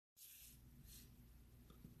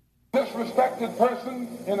Disrespected person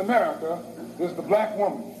in America is the black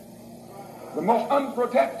woman. The most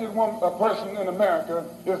unprotected person in America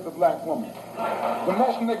is the black woman. The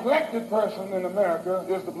most neglected person in America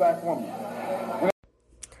is the black woman.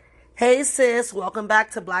 Hey sis, welcome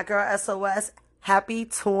back to Black Girl SOS. Happy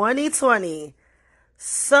 2020.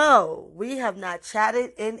 So, we have not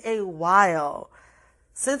chatted in a while.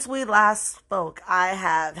 Since we last spoke, I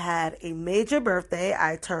have had a major birthday.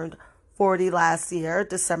 I turned 40 last year,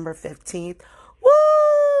 December 15th.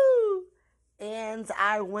 Woo! And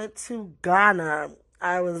I went to Ghana.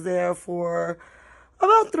 I was there for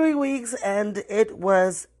about 3 weeks and it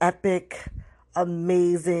was epic,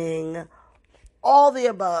 amazing, all the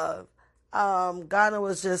above. Ghana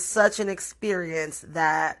was just such an experience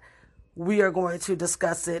that we are going to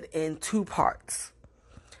discuss it in 2 parts.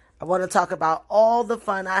 I want to talk about all the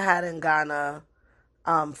fun I had in Ghana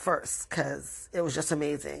first, because it was just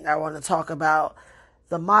amazing. I want to talk about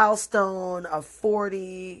the milestone of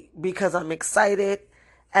 40 because I'm excited.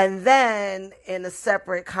 And then in a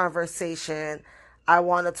separate conversation, I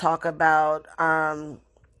want to talk about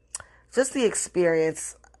just the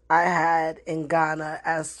experience I had in Ghana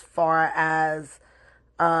as far as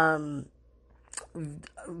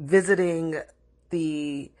visiting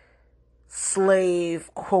the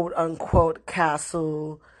slave quote unquote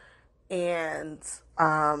castle and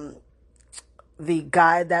the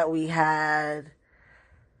guide that we had,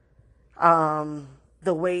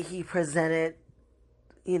 the way he presented,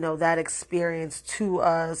 that experience to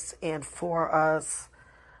us and for us,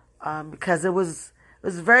 because it was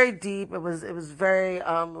very deep. It was very it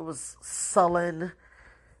was sullen.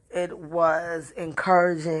 It was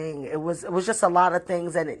encouraging. It was just a lot of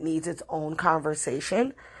things, and it needs its own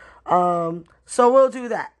conversation. So we'll do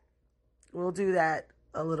that. We'll do that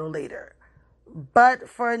a little later. But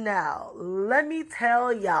for now, let me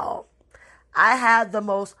tell y'all, I had the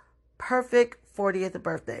most perfect 40th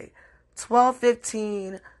birthday.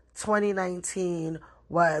 12/15/2019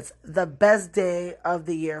 was the best day of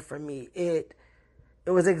the year for me. It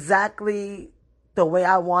was exactly the way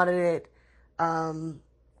I wanted it. Only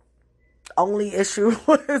issue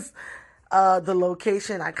was the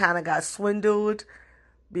location. I kind of got swindled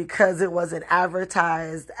because it wasn't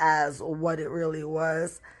advertised as what it really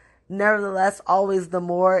was. Nevertheless, always the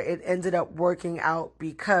more, it ended up working out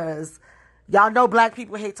because y'all know black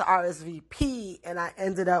people hate to RSVP, and I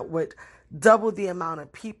ended up with double the amount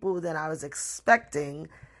of people that I was expecting,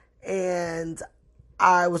 and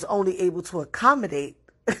I was only able to accommodate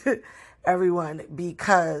everyone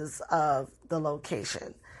because of the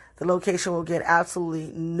location. The location will get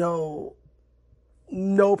absolutely no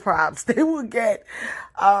props. They will get,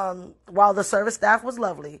 while the service staff was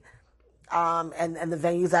lovely, and the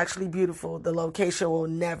venue is actually beautiful, the location will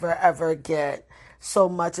never ever get so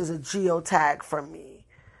much as a geotag from me.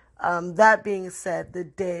 That being said, the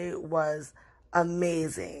day was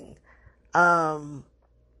amazing.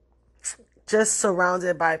 Just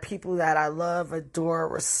surrounded by people that I love, adore,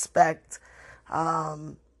 respect.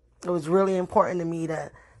 It was really important to me to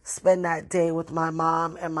spend that day with my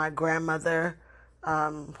mom and my grandmother,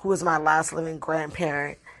 who was my last living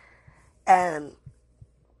grandparent. And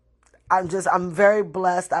I'm very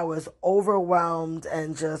blessed. I was overwhelmed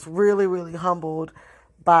and just really, really humbled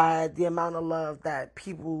by the amount of love that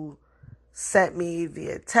people sent me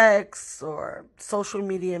via text or social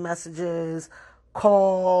media messages,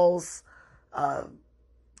 calls,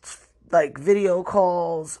 like video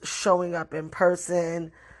calls, showing up in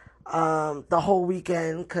person, the whole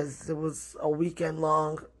weekend, because it was a weekend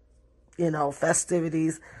long,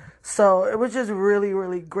 festivities. So it was just really,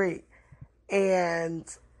 really great. And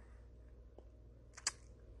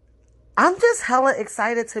I'm just hella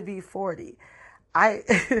excited to be 40. I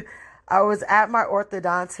was at my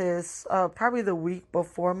orthodontist probably the week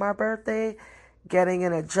before my birthday getting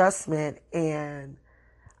an adjustment, and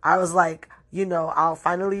I was like, I'll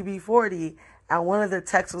finally be 40. And one of the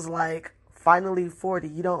texts was like, finally 40.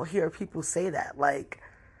 You don't hear people say that. Like,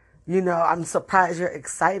 I'm surprised you're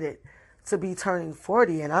excited to be turning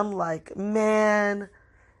 40. And I'm like, man,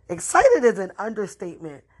 excited is an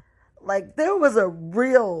understatement. Like, there was a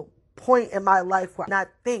real point in my life where I did not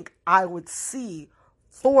think I would see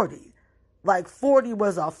 40. Like, 40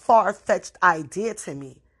 was a far-fetched idea to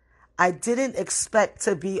me. I didn't expect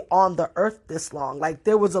to be on the earth this long. Like,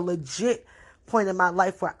 there was a legit point in my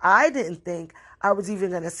life where I didn't think I was even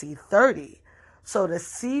going to see 30. So to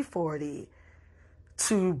see 40,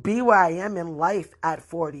 to be where I am in life at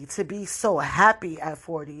 40, to be so happy at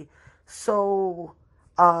 40, so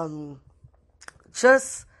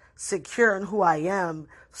just secure in who I am,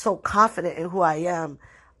 so confident in who I am,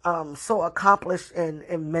 so accomplished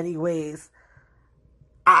in many ways.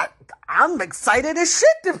 I I'm excited as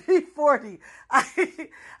shit to be 40.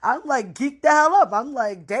 I'm like geeked the hell up. I'm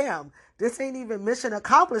like, damn, this ain't even mission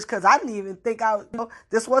accomplished because I didn't even think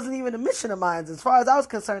this wasn't even a mission of mine. As far as I was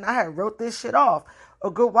concerned, I had wrote this shit off a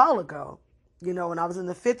good while ago. When I was in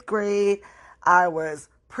the 5th grade, I was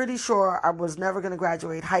pretty sure I was never going to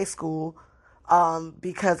graduate high school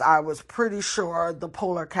because I was pretty sure the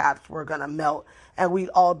polar caps were going to melt and we'd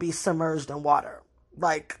all be submerged in water.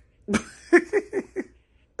 Like,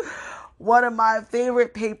 one of my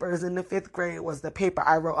favorite papers in the 5th grade was the paper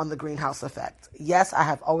I wrote on the greenhouse effect. Yes, I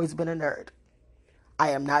have always been a nerd.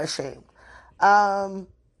 I am not ashamed. And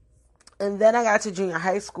then I got to junior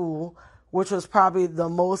high school, which was probably the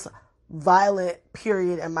most violent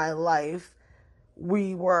period in my life.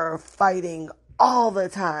 We were fighting all the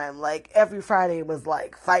time. Like every Friday was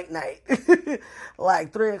like fight night.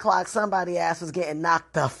 Like 3:00, somebody's ass was getting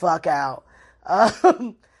knocked the fuck out.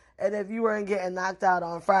 And if you weren't getting knocked out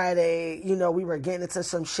on Friday, we were getting into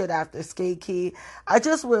some shit after skate key. I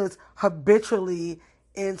just was habitually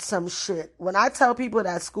in some shit. When I tell people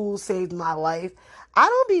that school saved my life, I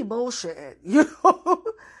don't be bullshitting,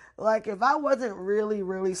 Like if I wasn't really,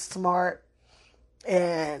 really smart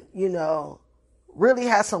and, really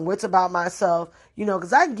had some wits about myself,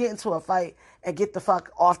 because I can get into a fight and get the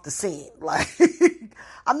fuck off the scene. Like,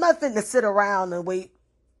 I'm not finna sit around and wait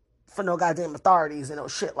for no goddamn authorities and no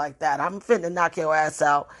shit like that. I'm finna knock your ass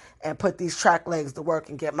out and put these track legs to work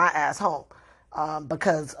and get my ass home.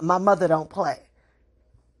 Because my mother don't play.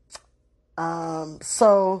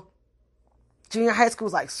 So junior high school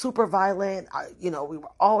was like super violent. We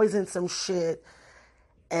were always in some shit.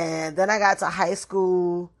 And then I got to high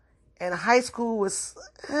school, and high school was,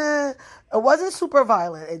 it wasn't super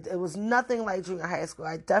violent. It was nothing like junior high school.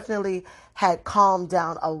 I definitely had calmed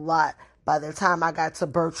down a lot by the time I got to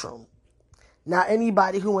Bertram. Now,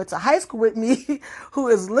 anybody who went to high school with me who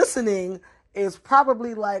is listening is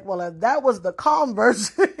probably like, well, if that was the calm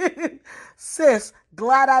version, sis,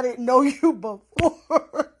 glad I didn't know you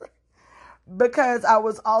before. Because I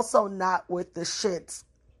was also not with the shits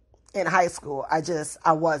in high school. I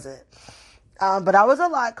wasn't. But I was a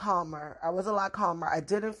lot calmer. I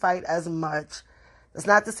didn't fight as much. It's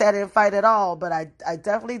not to say I didn't fight at all, but I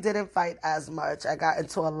definitely didn't fight as much. I got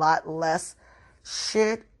into a lot less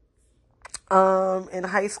shit in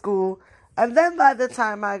high school. And then by the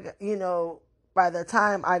time I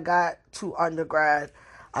got to undergrad,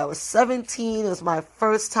 I was 17. It was my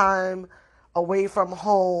first time away from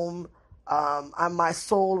home. I'm my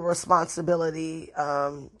sole responsibility.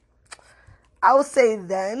 I would say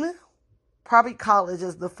then, probably college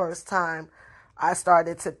is the first time I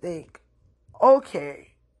started to think, okay,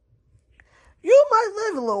 you might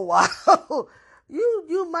live a little while.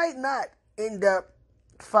 You might not end up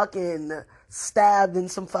fucking stabbed in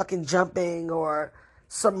some fucking jumping or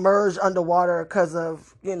submerged underwater because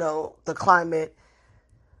of, the climate.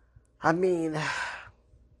 I mean,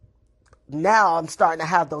 now I'm starting to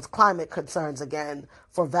have those climate concerns again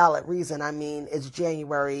for valid reason. I mean, it's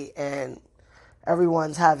January and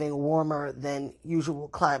everyone's having warmer than usual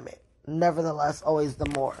climate. Nevertheless, always the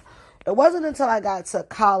more. It wasn't until I got to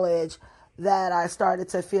college that I started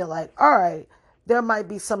to feel like, all right, there might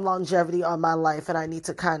be some longevity on my life and I need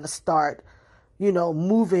to kind of start,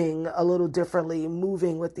 moving a little differently,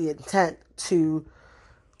 moving with the intent to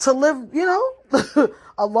live,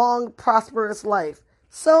 a long, prosperous life.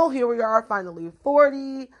 So here we are, finally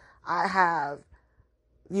 40. I have,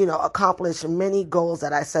 accomplished many goals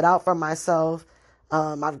that I set out for myself.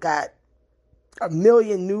 I've got a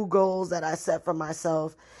million new goals that I set for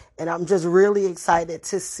myself. And I'm just really excited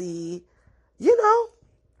to see,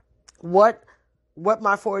 what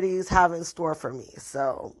my 40s have in store for me.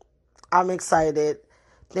 So I'm excited.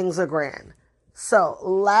 Things are grand. So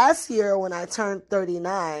last year when I turned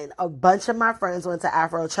 39, a bunch of my friends went to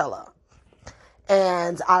Afrochella.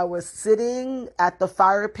 And I was sitting at the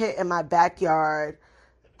fire pit in my backyard.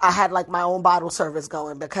 I had like my own bottle service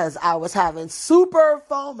going because I was having super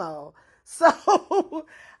FOMO. So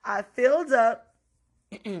I filled up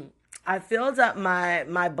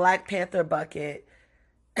my Black Panther bucket.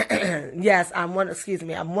 Yes, I'm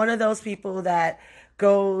one of those people that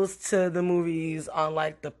goes to the movies on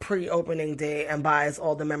like the pre-opening day and buys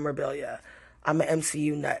all the memorabilia. I'm an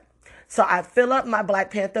MCU nut. So I fill up my Black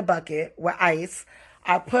Panther bucket with ice.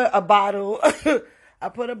 I put a bottle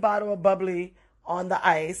of bubbly on the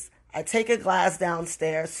ice. I take a glass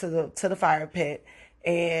downstairs to the fire pit,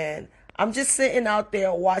 and I'm just sitting out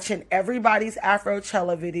there watching everybody's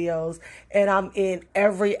Afrochella videos, and I'm in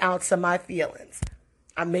every ounce of my feelings.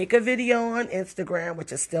 I make a video on Instagram,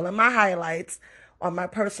 which is still in my highlights on my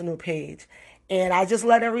personal page, and I just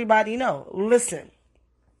let everybody know, listen,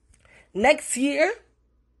 Next year,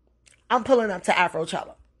 I'm pulling up to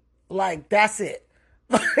Afrochella. Like, that's it.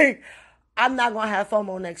 Like, I'm not going to have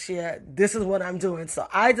FOMO next year. This is what I'm doing. So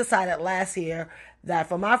I decided last year that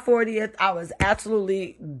for my 40th, I was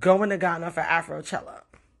absolutely going to Ghana for Afrochella.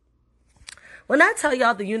 When I tell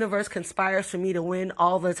y'all the universe conspires for me to win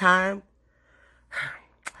all the time,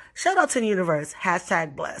 shout out to the universe,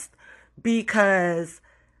 #blessed. Because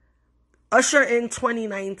usher in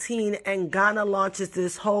 2019 and Ghana launches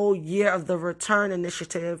this whole Year of the Return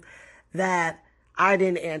initiative that I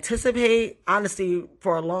didn't anticipate. Honestly,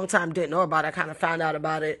 for a long time, didn't know about it. I kind of found out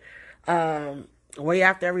about it way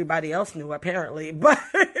after everybody else knew, apparently. But,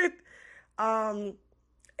 and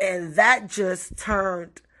that just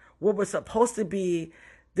turned what was supposed to be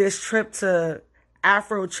this trip to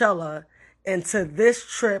Afrochella into this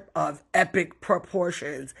trip of epic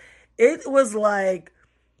proportions. It was like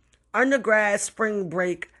undergrad spring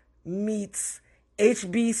break meets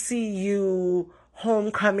HBCU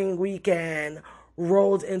homecoming weekend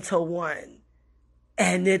rolled into one.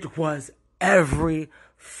 And it was every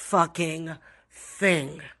fucking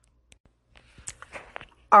thing.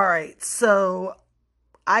 All right, so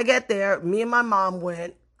I get there. Me and my mom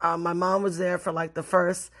went. My mom was there for like the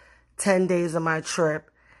first 10 days of my trip.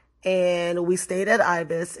 And we stayed at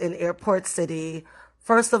Ibis in Airport City.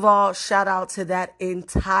 First of all, shout out to that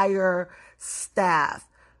entire staff.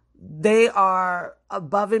 They are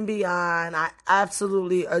above and beyond. I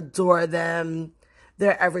absolutely adore them.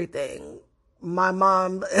 They're everything. My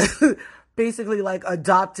mom basically like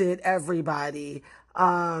adopted everybody.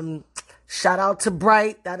 Shout out to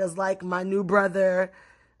Bright. That is like my new brother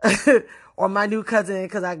or my new cousin,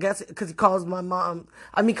 because I guess because he calls my mom.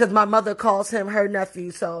 Because my mother calls him her nephew.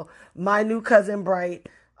 So my new cousin Bright.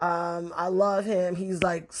 I love him. He's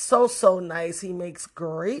like so nice. He makes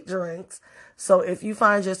great drinks. So if you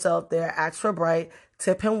find yourself there, ask for Bright,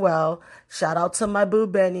 tip him well. Shout out to my boo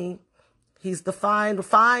Benny. He's the fine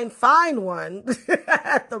one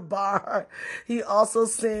at the bar. He also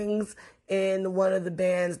sings in one of the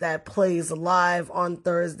bands that plays live on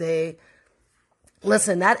Thursday.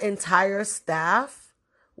 Listen, that entire staff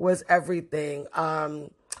was everything.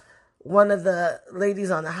 One of the ladies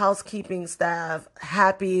on the housekeeping staff,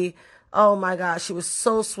 Happy, oh my gosh, she was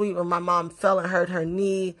so sweet. When my mom fell and hurt her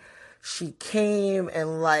knee, she came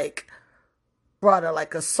and like brought her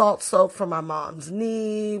like a salt soap for my mom's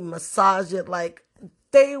knee, massaged it. Like,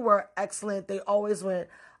 they were excellent. They always went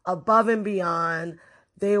above and beyond.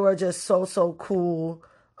 They were just so cool.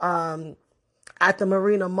 At the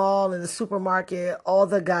Marina Mall and the supermarket, all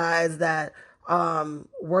the guys that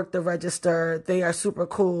work the register, they are super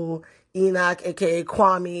cool. Enoch, aka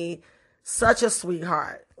Kwame, such a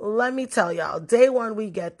sweetheart. Let me tell y'all, day one we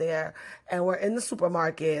get there and we're in the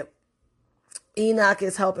supermarket. Enoch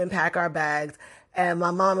is helping pack our bags, and my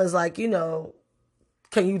mom is like, can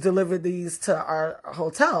you deliver these to our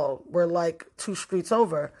hotel? We're like 2 streets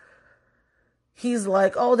over. He's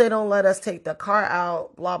like, oh, they don't let us take the car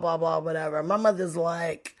out, blah, blah, blah, whatever. My mother's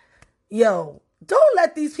like, yo, don't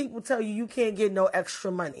let these people tell you can't get no extra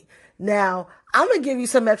money. Now, I'm going to give you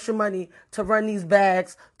some extra money to run these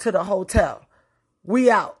bags to the hotel. We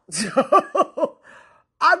out.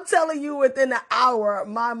 I'm telling you, within an hour,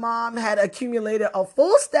 my mom had accumulated a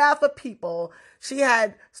full staff of people. She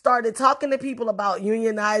had started talking to people about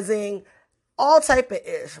unionizing, all type of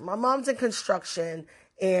ish. My mom's in construction,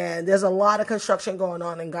 and there's a lot of construction going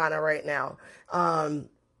on in Ghana right now.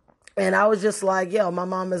 And I was just like, yo, my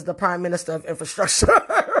mom is the prime minister of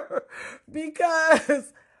infrastructure.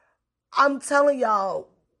 Because I'm telling y'all,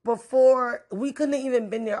 before, we couldn't have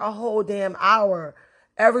even been there a whole damn hour.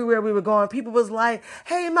 Everywhere we were going, people was like,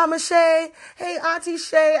 hey, Mama Shay, hey, Auntie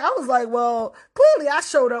Shay. I was like, well, clearly I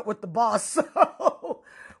showed up with the boss, so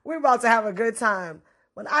we're about to have a good time.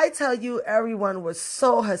 When I tell you, everyone was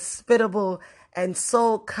so hospitable and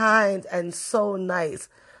so kind and so nice.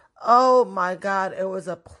 Oh my God, it was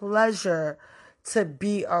a pleasure to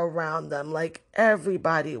be around them. Like,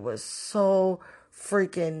 everybody was so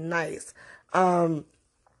freaking nice. Don't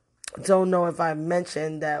know if I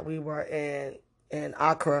mentioned that we were in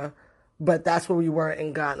Accra, but that's where we were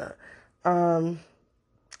in Ghana.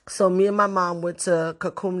 So me and my mom went to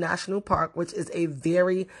Kakum National Park, which is a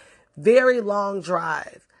very, very long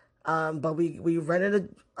drive. But we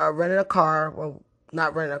rented a car. Well,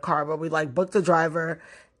 not rented a car, but we like booked a driver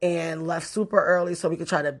and left super early so we could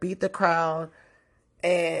try to beat the crowd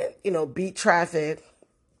and, beat traffic.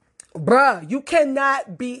 Bruh, you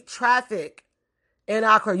cannot beat traffic in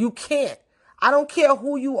Accra. You can't. I don't care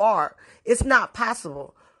who you are. It's not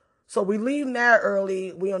possible. So we leave there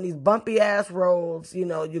early. We on these bumpy ass roads.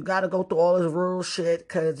 You got to go through all this rural shit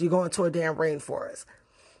because you're going to a damn rainforest.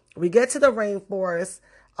 We get to the rainforest.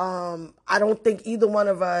 I don't think either one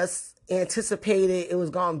of us anticipated it was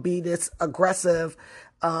going to be this aggressive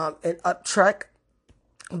and up trek,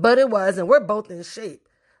 but it was, and we're both in shape.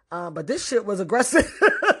 But this shit was aggressive.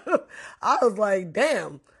 I was like,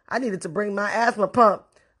 damn, I needed to bring my asthma pump,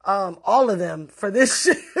 all of them for this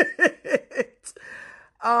shit.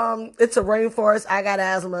 It's a rainforest. I got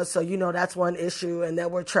asthma, so that's one issue. And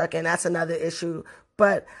then we're trekking. That's another issue.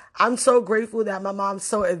 But I'm so grateful that my mom's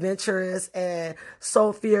so adventurous and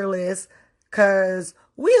so fearless, because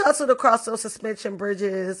we hustled across those suspension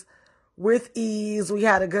bridges with ease. We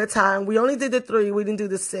had a good time. We only did the 3. We didn't do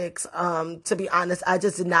the 6. To be honest, I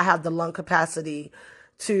just did not have the lung capacity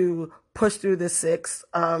to push through the 6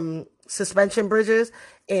 suspension bridges,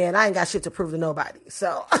 and I ain't got shit to prove to nobody.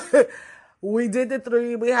 So we did the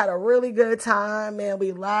 3. We had a really good time, man.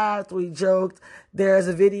 We laughed. We joked. There's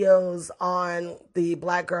videos on the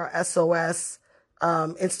Black Girl SOS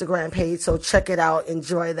Instagram page, so check it out.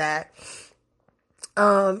 Enjoy that.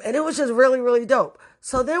 And it was just really, really dope.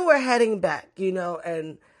 So then we're heading back,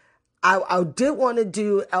 and I did want to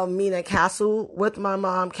do Elmina Castle with my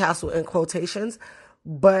mom, castle in quotations,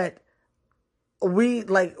 but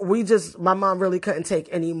my mom really couldn't take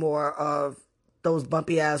any more of those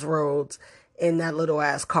bumpy ass roads in that little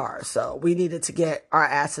ass car. So we needed to get our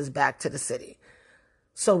asses back to the city.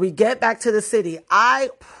 So we get back to the city. I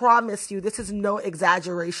promise you, this is no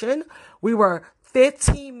exaggeration. We were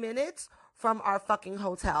 15 minutes from our fucking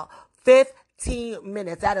hotel. 15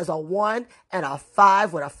 minutes. That is a 1 and a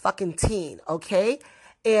 5 with a fucking teen. Okay.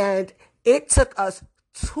 And it took us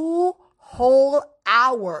 2 whole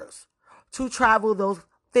hours to travel those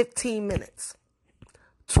 15 minutes.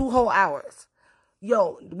 2 whole hours.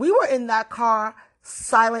 Yo, we were in that car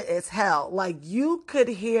silent as hell. Like, you could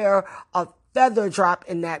hear a feather drop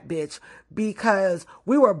in that bitch, because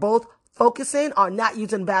we were both focusing on not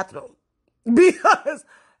using the bathroom. Because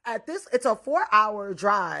it's a 4-hour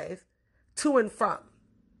drive to and from.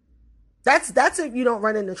 That's if you don't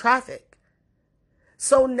run into traffic.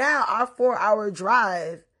 So now our 4-hour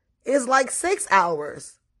drive is like 6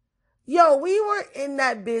 hours. Yo, we were in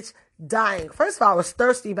that bitch dying. First of all, I was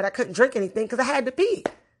thirsty, but I couldn't drink anything because I had to pee.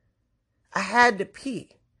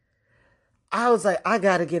 I was like, I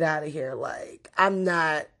gotta get out of here. Like, I'm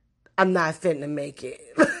not finna make it.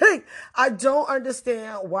 Like, I don't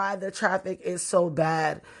understand why the traffic is so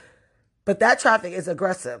bad, but that traffic is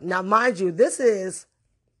aggressive. Now, mind you, this is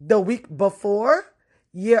the week before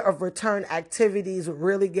year of return activities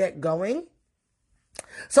really get going.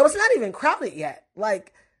 So it's not even crowded yet.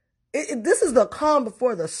 Like, this is the calm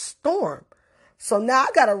before the storm. So now I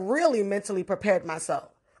gotta really mentally prepare myself.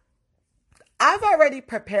 I've already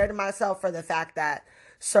prepared myself for the fact that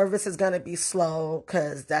service is going to be slow,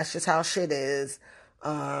 because that's just how shit is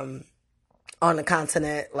on the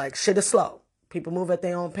continent. Like, shit is slow. People move at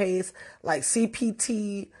their own pace. Like,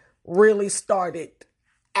 CPT really started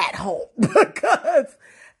at home because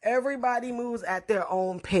everybody moves at their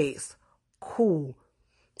own pace. Cool.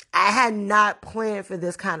 I had not planned for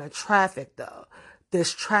this kind of traffic, though.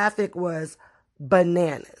 This traffic was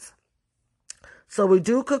bananas. So we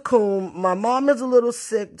do Cocoon. My mom is a little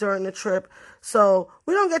sick during the trip, so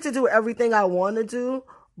we don't get to do everything I want to do,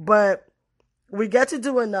 but we get to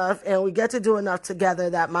do enough, and we get to do enough together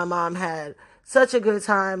that my mom had such a good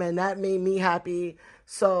time, and that made me happy.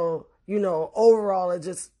 So, overall,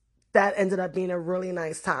 that ended up being a really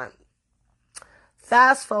nice time.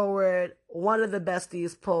 Fast forward, one of the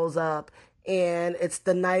besties pulls up, and it's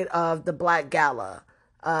the night of the Black Gala.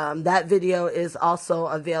 That video is also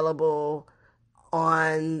available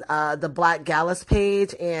on the Black Gala's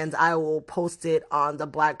page, and I will post it on the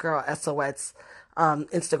Black Girl SOS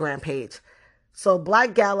Instagram page. So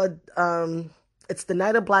Black Gala, it's the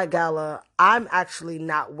night of Black Gala. I'm actually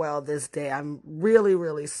not well this day. I'm really,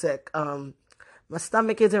 really sick. My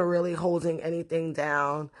stomach isn't really holding anything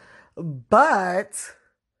down, but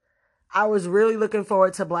I was really looking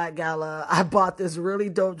forward to Black Gala. I bought this really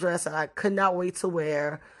dope dress that I could not wait to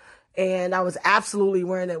wear. And I was absolutely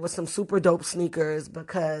wearing it with some super dope sneakers,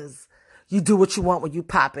 because you do what you want when you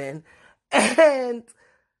pop in. And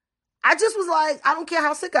I just was like, I don't care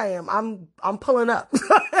how sick I am. I'm pulling up.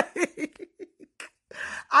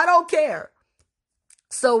 I don't care.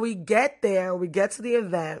 So we get there, we get to the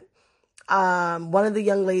event. One of the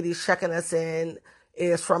young ladies checking us in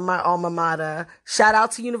is from my alma mater. Shout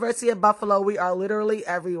out to University of Buffalo. We are literally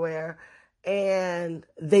everywhere. And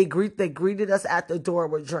they greeted us at the door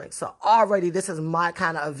with drinks. So already this is my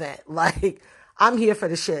kind of event. Like, I'm here for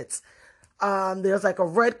the shits. There's like a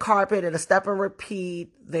red carpet and a step and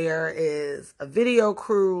repeat. There is a video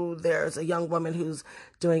crew. There's a young woman who's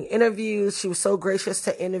doing interviews. She was so gracious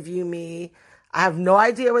to interview me. I have no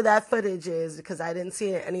idea where that footage is because I didn't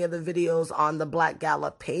see any of the videos on the Black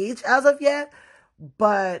Gala page as of yet.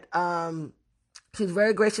 But she was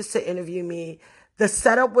very gracious to interview me. The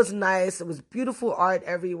setup was nice. It was beautiful art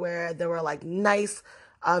everywhere. There were like nice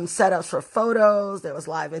setups for photos. There was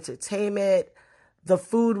live entertainment. The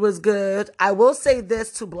food was good. I will say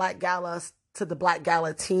this to the Black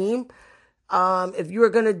Gala team. If you are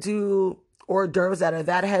going to do hors d'oeuvres that are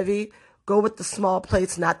that heavy, go with the small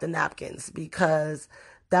plates, not the napkins, because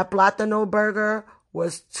that Plátano burger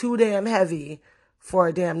was too damn heavy for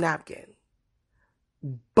a damn napkin.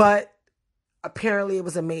 But apparently it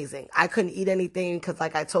was amazing. I couldn't eat anything because,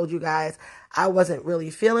 like I told you guys, I wasn't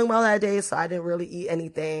really feeling well that day, so I didn't really eat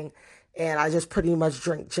anything. And I just pretty much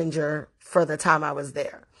drank ginger for the time I was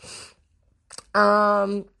there.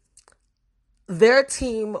 Their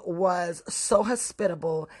team was so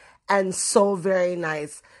hospitable and so very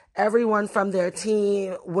nice. Everyone from their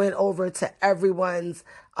team went over to everyone's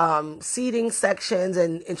seating sections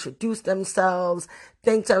and introduced themselves,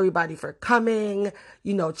 thanked everybody for coming,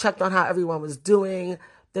 checked on how everyone was doing.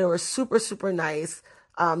 They were super, super nice.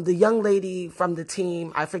 The young lady from the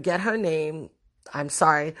team, I forget her name, I'm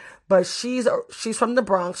sorry, but she's from the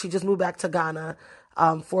Bronx. She just moved back to Ghana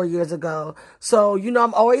 4 years ago. So,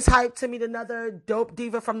 I'm always hyped to meet another dope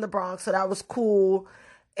diva from the Bronx. So that was cool.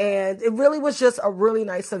 And it really was just a really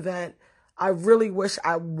nice event. I really wish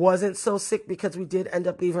I wasn't so sick because we did end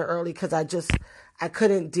up leaving early because I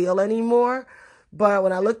couldn't deal anymore. But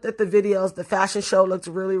when I looked at the videos, the fashion show looked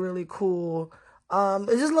really, really cool.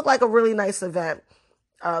 It just looked like a really nice event.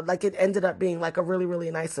 Like it ended up being like a really, really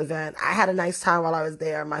nice event. I had a nice time while I was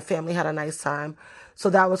there. My family had a nice time. So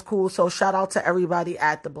that was cool. So shout out to everybody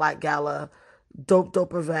at the Black Gala. Dope,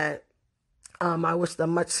 dope event. I wish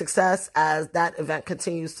them much success as that event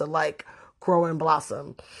continues to grow and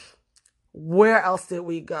blossom. Where else did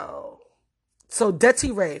we go? So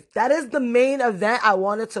Detty Rave. That is the main event I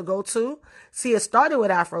wanted to go to. See, it started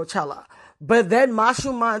with Afrochella. But then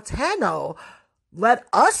Mashu Montano let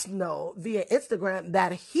us know via Instagram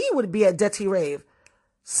that he would be at Detty Rave.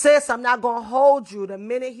 Sis, I'm not going to hold you. The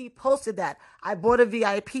minute he posted that, I bought a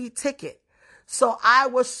VIP ticket. So I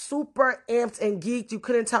was super amped and geeked. You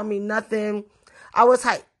couldn't tell me nothing. I was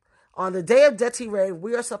hyped. On the day of Detty Rave,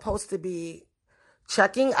 we are supposed to be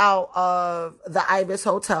checking out of the Ibis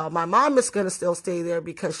Hotel. My mom is going to still stay there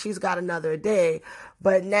because she's got another day.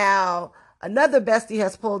 But now another bestie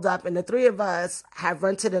has pulled up and the three of us have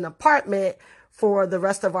rented an apartment for the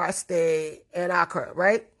rest of our stay in Accra,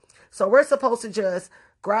 right? So we're supposed to just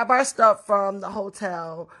grab our stuff from the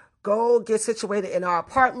hotel, go get situated in our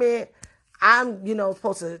apartment. I'm,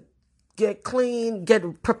 supposed to get clean,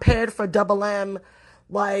 get prepared for Double M.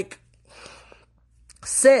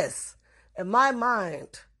 Sis, in my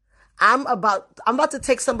mind, I'm about to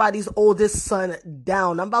take somebody's oldest son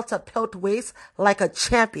down. I'm about to pelt waist like a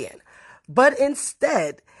champion. But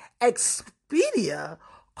instead, Expedia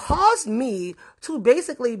caused me to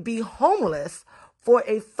basically be homeless for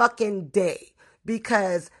a fucking day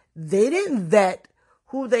because they didn't vet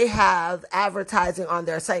who they have advertising on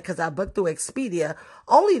their site because I booked through Expedia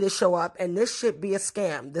only to show up and this shit be a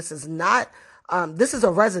scam. This is not, this is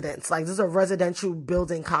a residence. This is a residential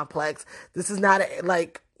building complex. This is not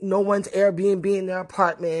no one's Airbnb in their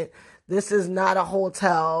apartment. This is not a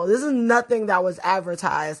hotel. This is nothing that was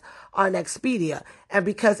advertised on Expedia. And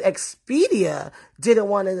because Expedia didn't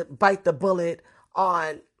want to bite the bullet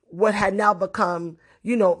on what had now become,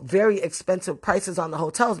 very expensive prices on the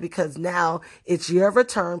hotels because now it's year of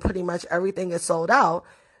return. Pretty much everything is sold out.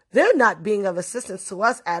 They're not being of assistance to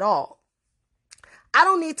us at all. I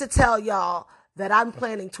don't need to tell y'all that I'm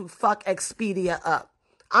planning to fuck Expedia up.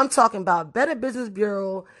 I'm talking about Better Business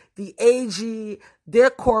Bureau, the AG, their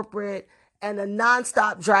corporate, and a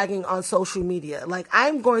nonstop dragging on social media.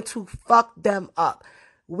 I'm going to fuck them up.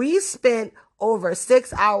 We spent over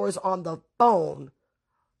 6 hours on the phone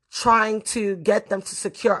trying to get them to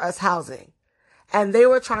secure us housing. And they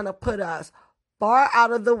were trying to put us far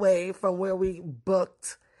out of the way from where we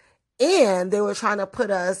booked. And they were trying to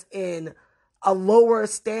put us in a lower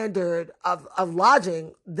standard of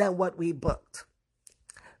lodging than what we booked.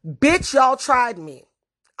 Bitch, y'all tried me.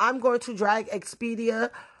 I'm going to drag Expedia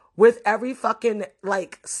with every fucking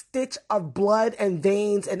stitch of blood and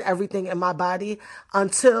veins and everything in my body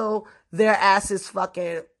until their asses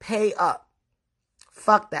fucking pay up.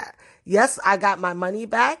 Fuck that. Yes, I got my money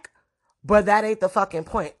back, but that ain't the fucking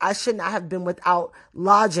point. I should not have been without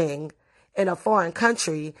lodging in a foreign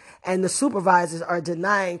country and the supervisors are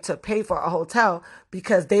denying to pay for a hotel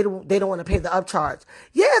because they don't want to pay the upcharge.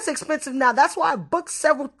 Yeah, it's expensive now. That's why I booked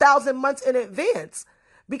several thousand months in advance,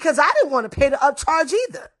 because I didn't want to pay the upcharge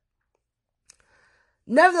either.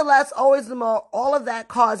 Nevertheless, always the more, all of that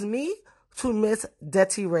caused me to miss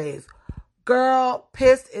Detty Rave. Girl,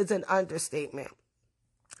 pissed is an understatement.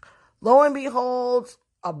 Lo and behold,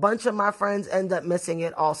 a bunch of my friends end up missing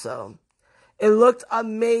it also. It looked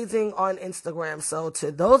amazing on Instagram. So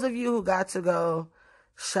to those of you who got to go,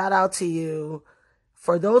 shout out to you.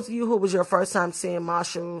 For those of you who was your first time seeing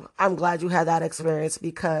Marshall, I'm glad you had that experience,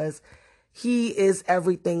 because he is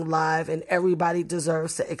everything live and everybody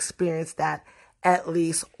deserves to experience that at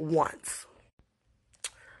least once.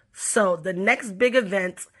 So the next big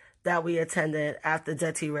event that we attended after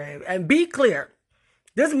Detty Rave, and be clear,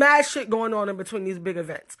 there's mad shit going on in between these big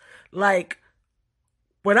events. Like,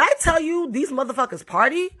 when I tell you these motherfuckers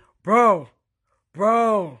party, bro,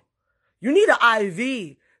 you need an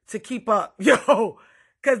IV to keep up, yo.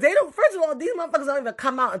 Because they don't, first of all, these motherfuckers don't even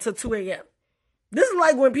come out until 2 a.m. This is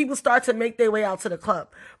like when people start to make their way out to the club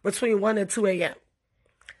between 1 and 2 a.m.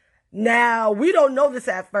 Now, we don't know this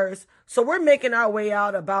at first, so we're making our way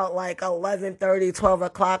out about like 11:30, 12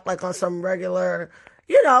 o'clock, like on some regular,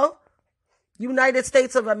 United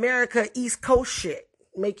States of America, East Coast shit.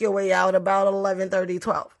 Make your way out about 11:30,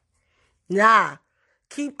 12. Nah,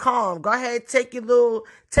 keep calm. Go ahead, take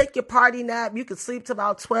your party nap. You can sleep till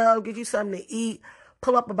about 12, get you something to eat.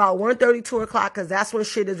 Pull up about 1:30, 2 o'clock, because that's when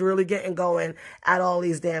shit is really getting going at all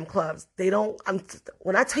these damn clubs.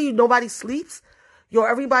 When I tell you nobody sleeps,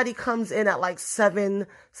 everybody comes in at like 7,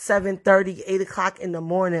 7:30, 8 o'clock in the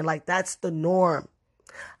morning. Like, that's the norm.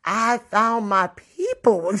 I found my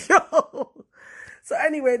people, yo. So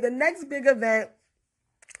anyway, the next big event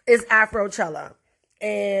is Afrochella.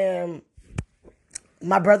 And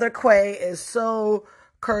my brother Quay is so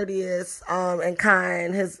courteous and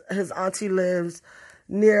kind. His auntie lives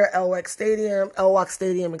near LWAC Stadium,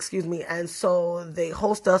 and so they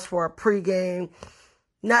host us for a pregame.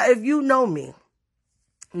 Now, if you know me,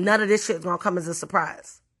 none of this shit is gonna come as a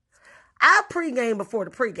surprise. I pregame before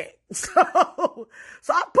the pregame. So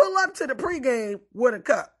I pull up to the pregame with a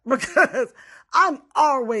cup, because I'm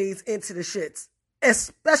always into the shits,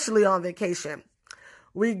 especially on vacation.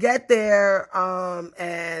 We get there,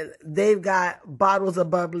 and they've got bottles of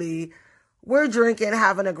bubbly. We're drinking,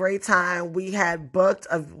 having a great time. We had booked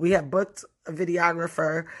a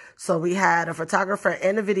videographer. So we had a photographer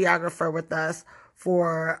and a videographer with us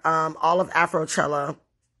for, all of Afrochella.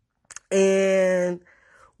 And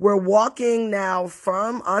we're walking now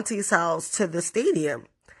from Auntie's house to the stadium.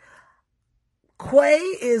 Quay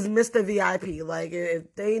is Mr. VIP. Like,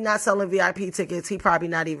 if they not selling VIP tickets, he probably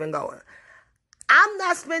not even going. I'm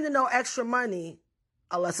not spending no extra money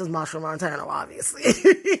unless it's Marshall Montano,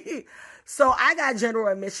 obviously. So I got general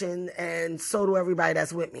admission, and so do everybody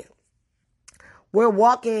that's with me. We're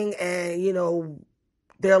walking, and,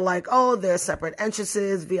 they're like, oh, there's separate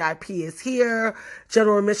entrances. VIP is here.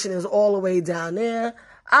 General admission is all the way down there.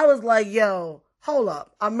 I was like, yo, hold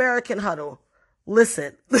up. American Huddle.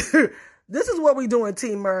 Listen, this is what we do in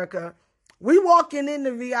Team America. We walking in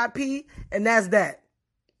the VIP, and that's that.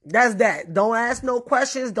 That's that. Don't ask no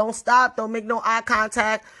questions. Don't stop. Don't make no eye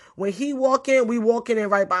contact. When he walk in, we walking in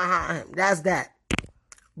right behind him. That's that.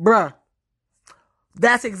 Bruh.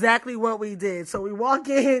 That's exactly what we did. So we walk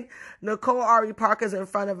in. Nicole Ari Parker's in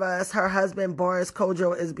front of us. Her husband, Boris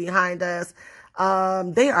Kojo, is behind us.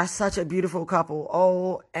 They are such a beautiful couple.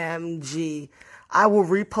 OMG. I will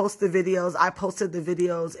repost the videos. I posted the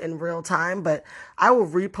videos in real time, but I will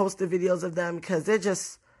repost the videos of them because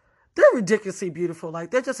they're ridiculously beautiful.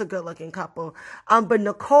 Like, they're just a good looking couple. But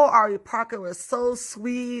Nicole Ari Parker was so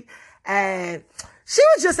sweet, and she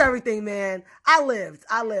was just everything, man. I lived.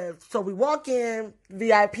 So we walk in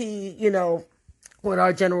VIP, with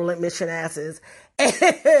our general admission asses.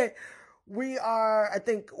 And we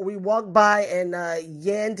walk by, and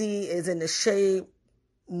Yandy is in the shea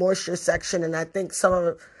moisture section. And I think some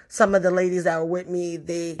of the ladies that were with me,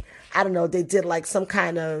 they did like some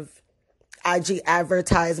kind of IG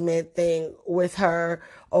advertisement thing with her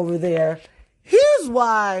over there. Here's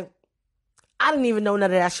why I didn't even know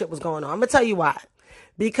none of that shit was going on. I'm going to tell you why.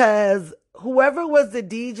 Because whoever was the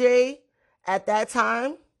DJ at that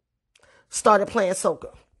time started playing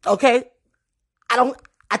soca. Okay? I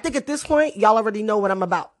think at this point, y'all already know what I'm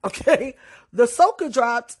about. Okay? The soca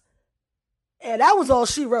dropped, and that was all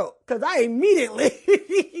she wrote. Because I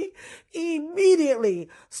immediately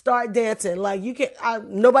start dancing. Like,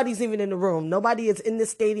 nobody's even in the room. Nobody is in the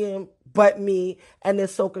stadium but me and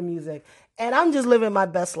this soca music. And I'm just living my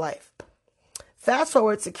best life. Fast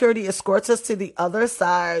forward, security escorts us to the other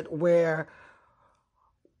side where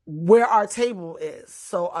our table is.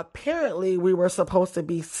 So apparently we were supposed to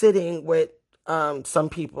be sitting with some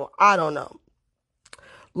people. I don't know.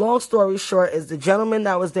 Long story short is the gentleman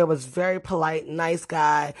that was there was very polite, nice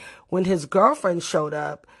guy. When his girlfriend showed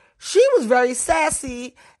up, she was very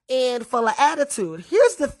sassy and full of attitude.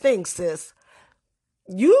 Here's the thing, sis.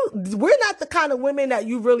 We're not the kind of women that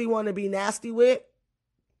you really want to be nasty with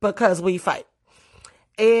because we fight.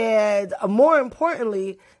 And more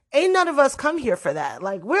importantly, ain't none of us come here for that.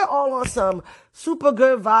 Like, we're all on some super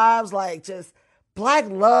good vibes, like just black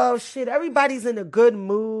love shit. Everybody's in a good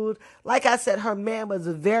mood. Like I said, her man was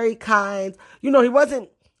very kind. He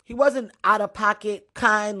wasn't out of pocket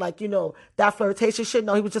kind, like, that flirtation shit.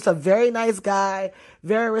 No, he was just a very nice guy,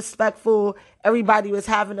 very respectful. Everybody was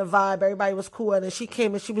having a vibe. Everybody was cool. And then she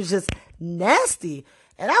came and she was just nasty.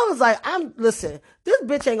 And I was like, listen, this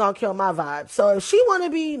bitch ain't gonna kill my vibe. So if she want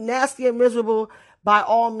to be nasty and miserable, by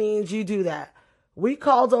all means, you do that. We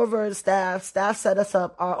called over the staff. Staff set us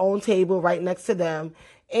up our own table right next to them.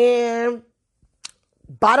 And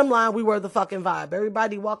bottom line, we were the fucking vibe.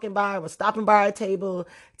 Everybody walking by was stopping by our table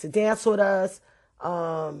to dance with us. We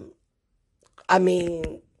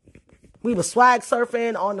were swag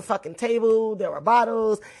surfing on the fucking table. There were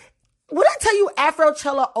bottles. Would I tell you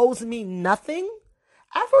Afrochella owes me nothing?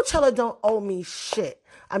 Afrochella don't owe me shit.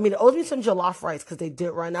 It owes me some jollof rice because they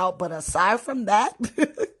did run out. But aside from that,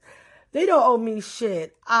 they don't owe me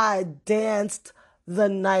shit. I danced the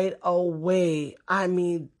night away.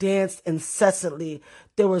 Danced incessantly.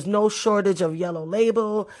 There was no shortage of Yellow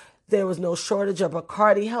Label. There was no shortage of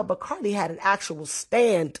Bacardi. Hell, Bacardi had an actual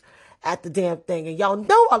stand at the damn thing. And y'all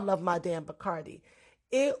know I love my damn Bacardi.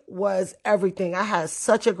 It was everything. I had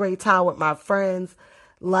such a great time with my friends.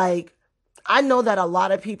 Like, I know that a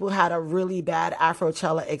lot of people had a really bad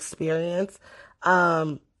Afrochella experience.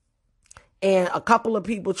 And a couple of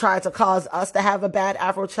people tried to cause us to have a bad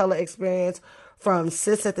Afrochella experience, from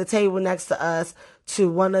sis at the table next to us to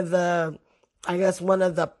one of the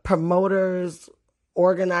promoters,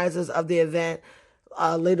 organizers of the event,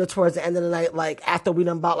 later towards the end of the night, like after we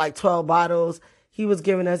done bought like 12 bottles, he was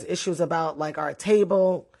giving us issues about like our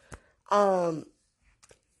table.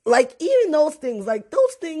 Like even those things,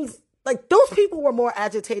 those people were more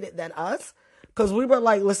agitated than us, because we were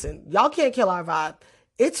like, listen, y'all can't kill our vibe.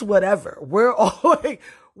 It's whatever. We're all like,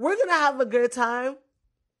 we're going to have a good time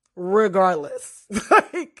regardless.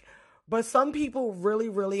 But some people really,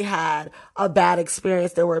 really had a bad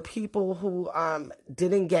experience. There were people who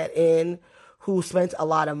didn't get in, who spent a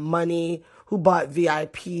lot of money, who bought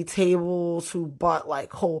VIP tables, who bought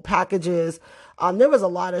like whole packages. There was a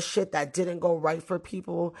lot of shit that didn't go right for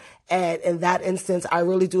people. And in that instance, I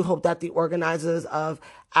really do hope that the organizers of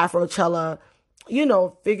Afrochella,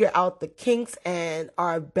 figure out the kinks and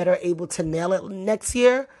are better able to nail it next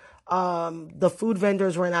year. The food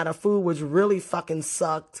vendors ran out of food, which really fucking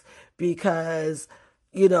sucked, because,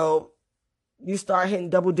 you start hitting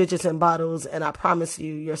double digits in bottles, and I promise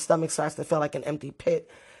you, your stomach starts to feel like an empty pit.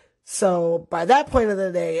 So by that point of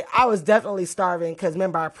the day, I was definitely starving, because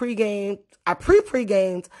remember, I pre-gamed,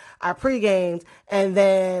 and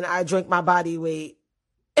then I drank my body weight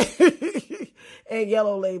and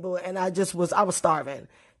Yellow Label, and I was starving,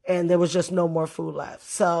 and there was just no more food left.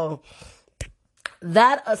 So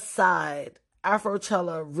that aside,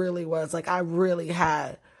 Afrochella really was, like, I really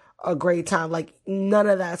had a great time. Like, none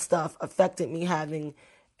of that stuff affected me having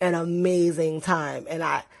an amazing time. And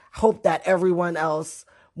I hope that everyone else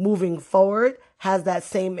moving forward has that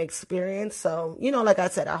same experience. So, like I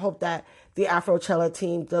said, I hope that the Afrochella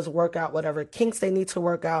team does work out whatever kinks they need to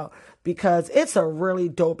work out, because it's a really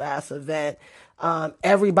dope ass event.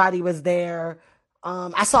 Everybody was there.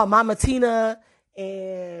 I saw Mama Tina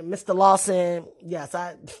and Mr. Lawson. Yes,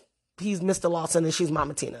 he's Mr. Lawson and she's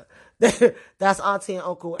Mama Tina. That's auntie and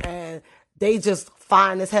uncle, and they just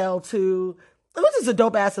fine as hell too. It was just a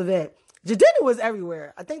dope ass event. Jadena was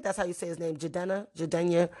everywhere. I think that's how you say his name.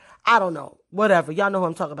 Jadena. I don't know. Whatever. Y'all know who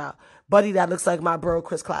I'm talking about. Buddy that looks like my bro,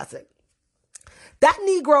 Chris Classic. That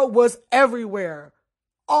Negro was everywhere.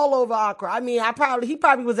 All over Accra. He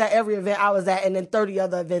probably was at every event I was at, and then 30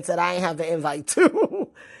 other events that I ain't have the invite to.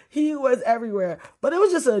 He was everywhere. But it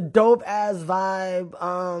was just a dope ass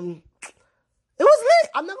vibe. It was lit.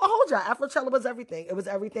 I'm not gonna hold y'all. Afrochella was everything. It was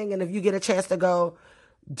everything. And if you get a chance to go,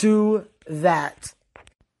 do that.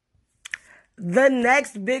 The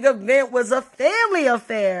next big event was a family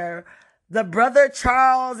affair. The Brother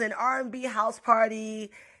Charles and R&B house party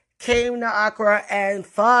came to Accra and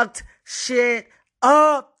fucked shit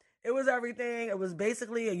up. It was everything. It was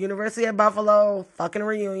basically a University of Buffalo fucking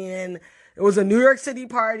reunion. It was a New York City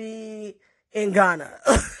party. in Ghana.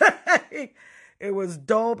 It was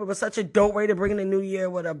dope. It was such a dope way to bring in the new year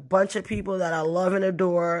with a bunch of people that I love and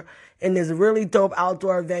adore in this really dope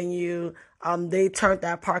outdoor venue. They turned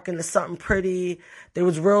that park into something pretty. They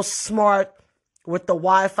was real smart with the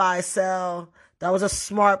Wi-Fi cell. That was a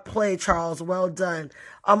smart play, Charles. Well done.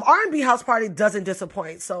 R&B House Party doesn't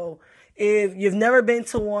disappoint. So if you've never been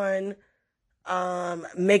to one,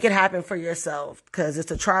 make it happen for yourself, because it's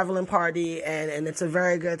a traveling party and it's a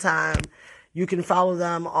very good time. You can follow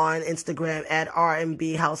them on Instagram at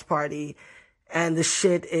R&B House Party. And the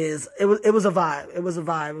shit it was a vibe. It was a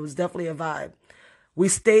vibe. It was definitely a vibe. We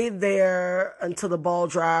stayed there until the ball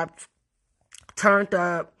dropped, turned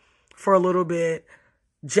up for a little bit,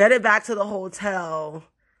 jetted back to the hotel,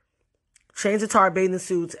 changed into our bathing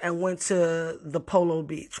suits, and went to the Polo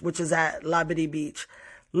Beach, which is at Labadee Beach.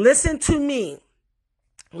 Listen to me.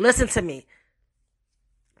 Listen to me.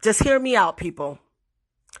 Just hear me out, people.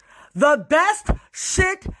 The best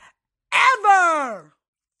shit ever.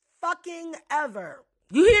 Fucking ever.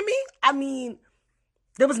 You hear me? I mean,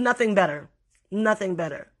 there was nothing better. Nothing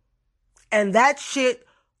better. And that shit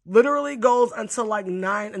literally goes until like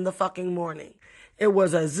 9 in the fucking morning. It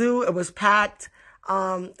was a zoo. It was packed.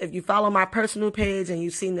 If you follow my personal page and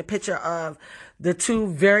you've seen the picture of the two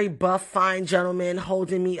very buff, fine gentlemen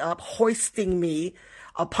holding me up, hoisting me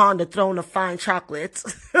upon the throne of fine chocolates,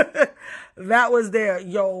 that was there.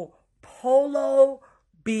 Yo, Polo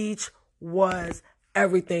Beach was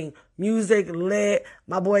everything. Music lit.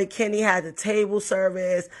 My boy Kenny had the table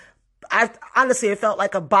service. Honestly, it felt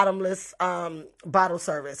like a bottomless bottle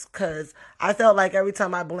service, because I felt like every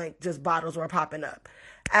time I blinked, just bottles were popping up.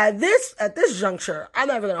 At this juncture, I'm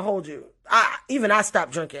never gonna hold you. I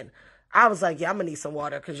stopped drinking. I was like, yeah, I'm gonna need some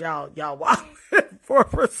water, because y'all wilding for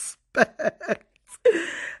respect.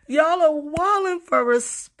 Y'all are wilding for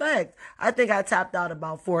respect. I think I tapped out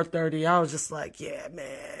about 4:30. I was just like, yeah,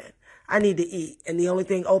 man, I need to eat. And the only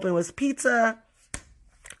thing open was pizza.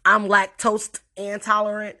 I'm lactose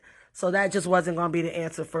intolerant, so that just wasn't going to be the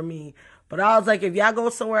answer for me. But I was like, if y'all go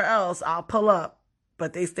somewhere else, I'll pull up.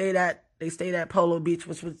 But they stayed at Polo Beach,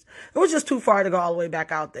 it was just too far to go all the way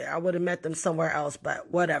back out there. I would have met them somewhere else,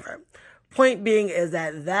 but whatever. Point being is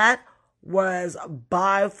that was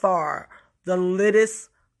by far the littest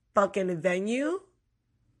fucking venue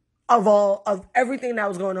of everything that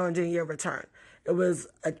was going on during Year of Return. It was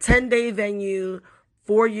a 10-day venue,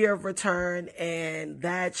 4-year of return, and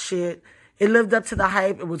that shit, it lived up to the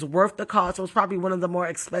hype. It was worth the cost. It was probably one of the more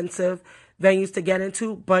expensive venues to get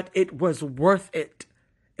into, but it was worth it.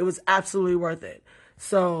 It was absolutely worth it.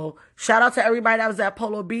 So shout out to everybody that was at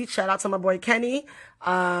Polo Beach. Shout out to my boy Kenny.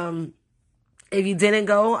 If you didn't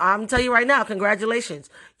go, I'm telling you right now, congratulations.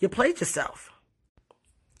 You played yourself.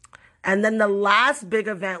 And then the last big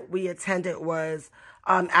event we attended was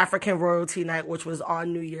African Royalty Night, which was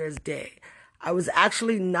on New Year's Day. I was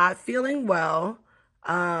actually not feeling well.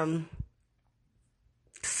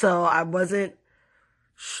 So I wasn't,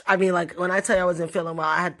 like when I tell you I wasn't feeling well,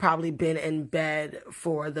 I had probably been in bed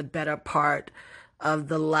for the better part of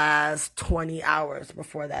the last 20 hours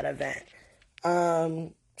before that event.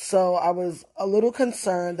 So I was a little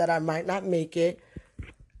concerned that I might not make it,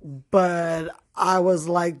 but I was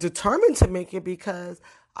like determined to make it because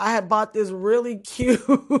I had bought this really cute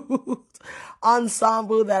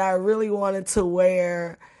ensemble that I really wanted to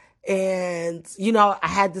wear. And, I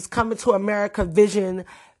had this Coming to America vision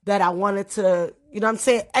that I wanted to,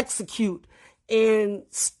 execute. And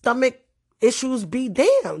stomach issues be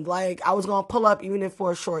damned. Like, I was going to pull up even if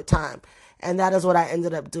for a short time. And that is what I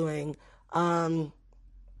ended up doing.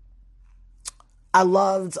 I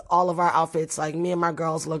loved all of our outfits. Like, me and my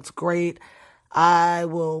girls looked great. I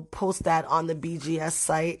will post that on the BGS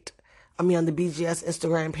site. On the BGS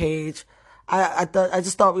Instagram page. I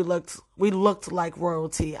just thought we looked like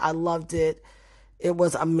royalty. I loved it. It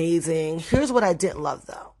was amazing. Here's what I didn't love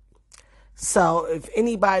though. So if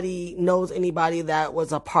anybody knows anybody that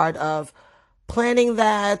was a part of planning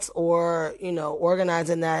that or,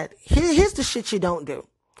 organizing that, here's the shit you don't do.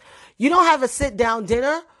 You don't have a sit down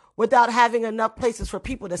dinner without having enough places for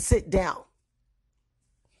people to sit down.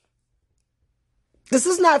 This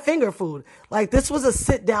is not finger food. Like, this was a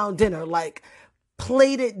sit down dinner, like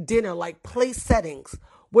plated dinner, like place settings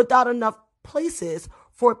without enough places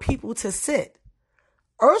for people to sit.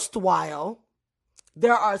 Erstwhile,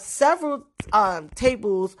 there are several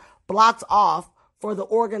tables blocked off for the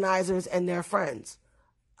organizers and their friends.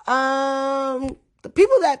 The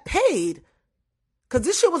people that paid, because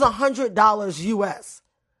this shit was $100 US.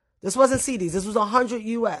 This wasn't CDs. This was $100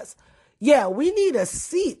 US. Yeah, we need a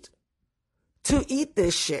seat to eat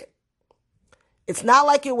this shit. It's not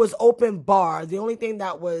like it was open bar. The only thing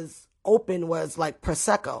that was open was like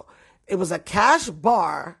Prosecco. It was a cash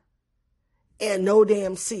bar and no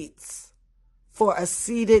damn seats for a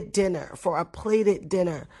seated dinner, for a plated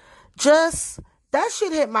dinner. Just, that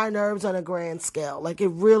shit hit my nerves on a grand scale. Like, it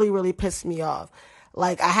really, really pissed me off.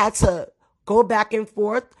 Like, I had to go back and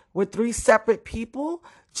forth with 3 separate people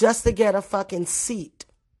just to get a fucking seat.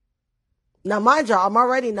 Now, mind you, I'm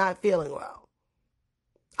already not feeling well.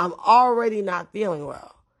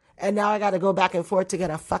 And now I got to go back and forth to get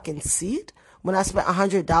a fucking seat when I spent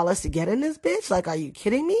 $100 to get in this bitch? Like, are you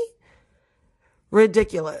kidding me?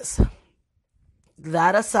 Ridiculous.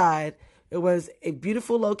 That aside, it was a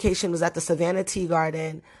beautiful location. It was at the Savannah Tea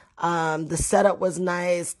Garden. The setup was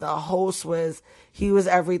nice. The host he was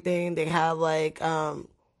everything. They had like a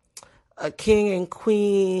king and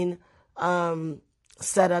queen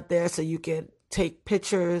set up there so you could take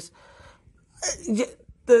pictures.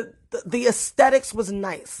 The aesthetics was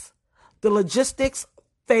nice. The logistics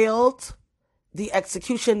failed. The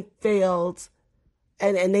execution failed.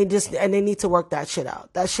 And they need to work that shit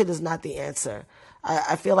out. That shit is not the answer.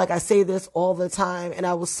 I feel like I say this all the time, and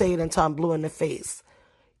I will say it until I'm blue in the face.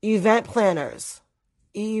 Event planners,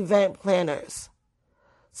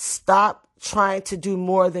 stop trying to do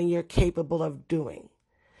more than you're capable of doing.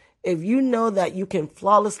 If you know that you can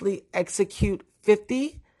flawlessly execute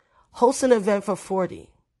 50, host an event for 40.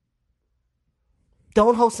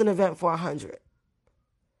 Don't host an event for 100.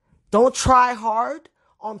 Don't try hard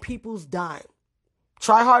on people's dime.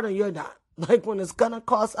 Try hard on your dime. Like, when it's gonna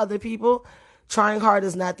cost other people, trying hard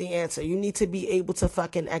is not the answer. You need to be able to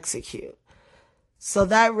fucking execute. So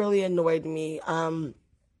that really annoyed me.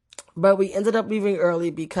 But we ended up leaving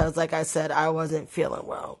early because, like I said, I wasn't feeling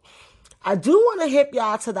well. I do want to hip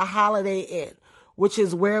y'all to the Holiday Inn, which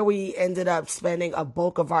is where we ended up spending a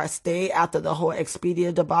bulk of our stay after the whole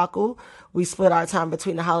Expedia debacle. We split our time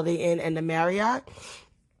between the Holiday Inn and the Marriott.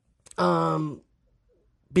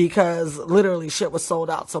 Because literally shit was sold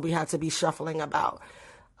out, so we had to be shuffling about.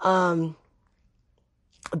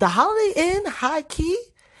 The Holiday Inn, high key,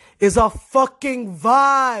 is a fucking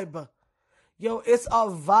vibe. Yo, it's a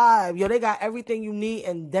vibe. Yo, they got everything you need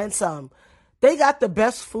and then some. They got the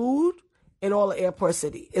best food in all of Airport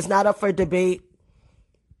City. It's not up for debate.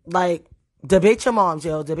 Like, debate your moms,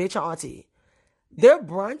 yo. Debate your auntie. Their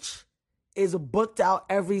brunch is booked out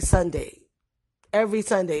every Sunday. Every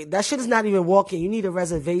Sunday. That shit is not even walking. You need a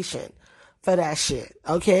reservation for that shit.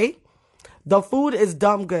 Okay? The food is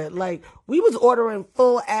dumb good. Like, we was ordering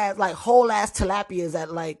full ass, like, whole ass tilapias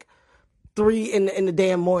at like 3 in the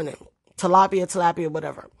damn morning. Tilapia,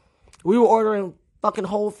 whatever. We were ordering fucking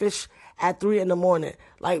whole fish at 3 in the morning.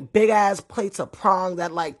 Like, big ass plates of prawns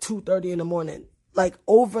at like 2:30 in the morning. Like,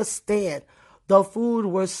 overstand. The food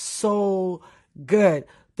was so good.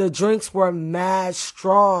 The drinks were mad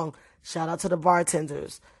strong. Shout out to the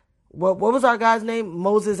bartenders. What was our guy's name?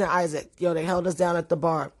 Moses and Isaac. Yo, they held us down at the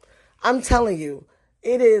bar. I'm telling you,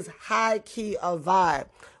 it is high key a vibe.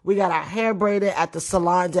 We got our hair braided at the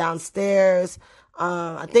salon downstairs.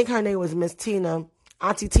 I think her name was Miss Tina.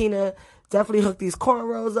 Auntie Tina definitely hooked these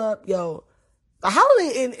cornrows up. Yo, the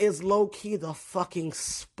Holiday Inn is low key the fucking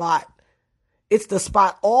spot. It's the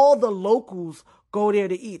spot. All the locals go there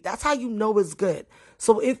to eat. That's how you know it's good.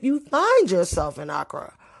 So if you find yourself in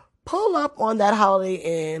Accra, pull up on that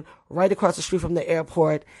Holiday Inn right across the street from the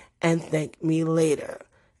airport and thank me later.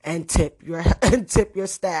 And tip your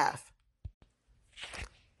staff.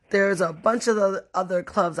 There's a bunch of other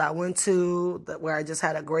clubs I went to where I just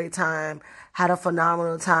had a great time, had a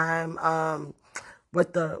phenomenal time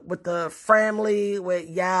with the family, with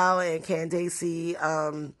Yao and Candace,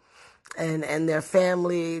 and their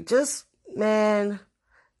family. Just, man,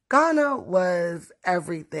 Ghana was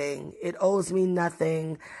everything. It owes me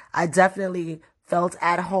nothing. I definitely felt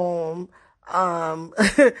at home.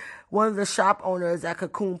 One of the shop owners at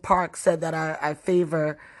Cocoon Park said that I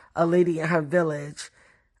favor a lady in her village.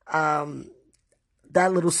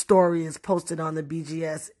 That little story is posted on the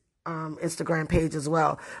BGS Instagram page as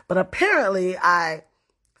well. But apparently I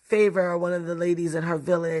favor one of the ladies in her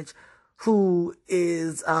village who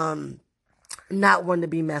is not one to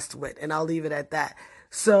be messed with. And I'll leave it at that.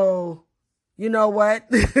 So, you know what?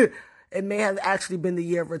 It may have actually been the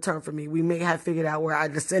year of return for me. We may have figured out where I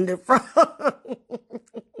descended from.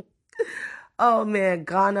 Oh man,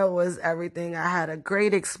 Ghana was everything. I had a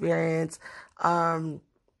great experience.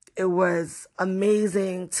 It was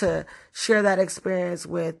amazing to share that experience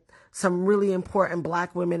with some really important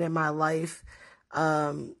Black women in my life.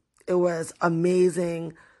 It was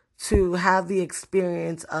amazing to have the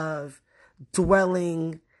experience of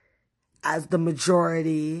dwelling as the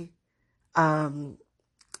majority.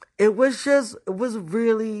 It was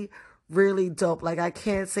really, really dope. Like, I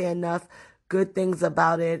can't say enough good things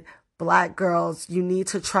about it. Black girls, you need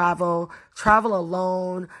to travel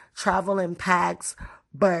alone, travel in packs,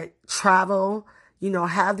 but travel,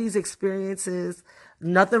 have these experiences.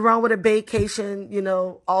 Nothing wrong with a vacation,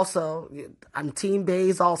 also. I'm team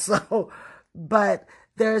bays also. But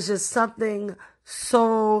there's just something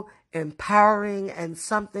so empowering and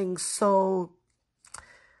something so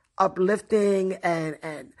uplifting,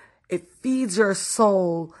 and it feeds your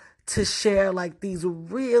soul to share like these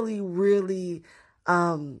really, really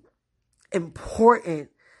important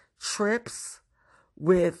trips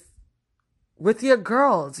with your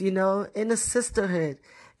girls, in a sisterhood.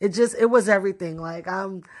 It was everything. Like,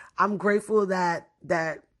 I'm grateful that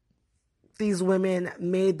these women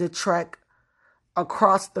made the trek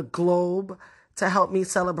across the globe to help me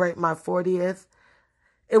celebrate my 40th.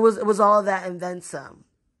 It was all of that and then some.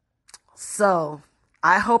 So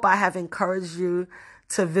I hope I have encouraged you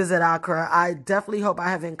to visit Accra. I definitely hope I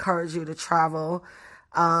have encouraged you to travel.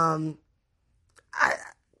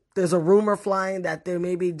 There's a rumor flying that they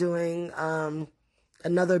may be doing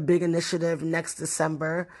another big initiative next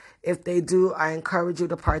December. If they do, I encourage you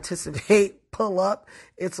to participate. Pull up.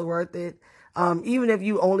 It's worth it. Even if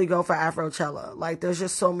you only go for Afrochella. Like, there's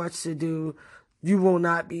just so much to do. You will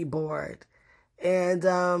not be bored.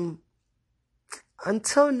 And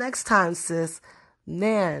until next time, sis,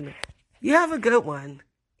 man, you have a good one.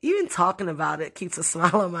 Even talking about it keeps a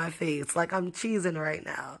smile on my face. Like, I'm cheesing right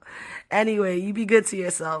now. Anyway, you be good to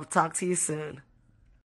yourself. Talk to you soon.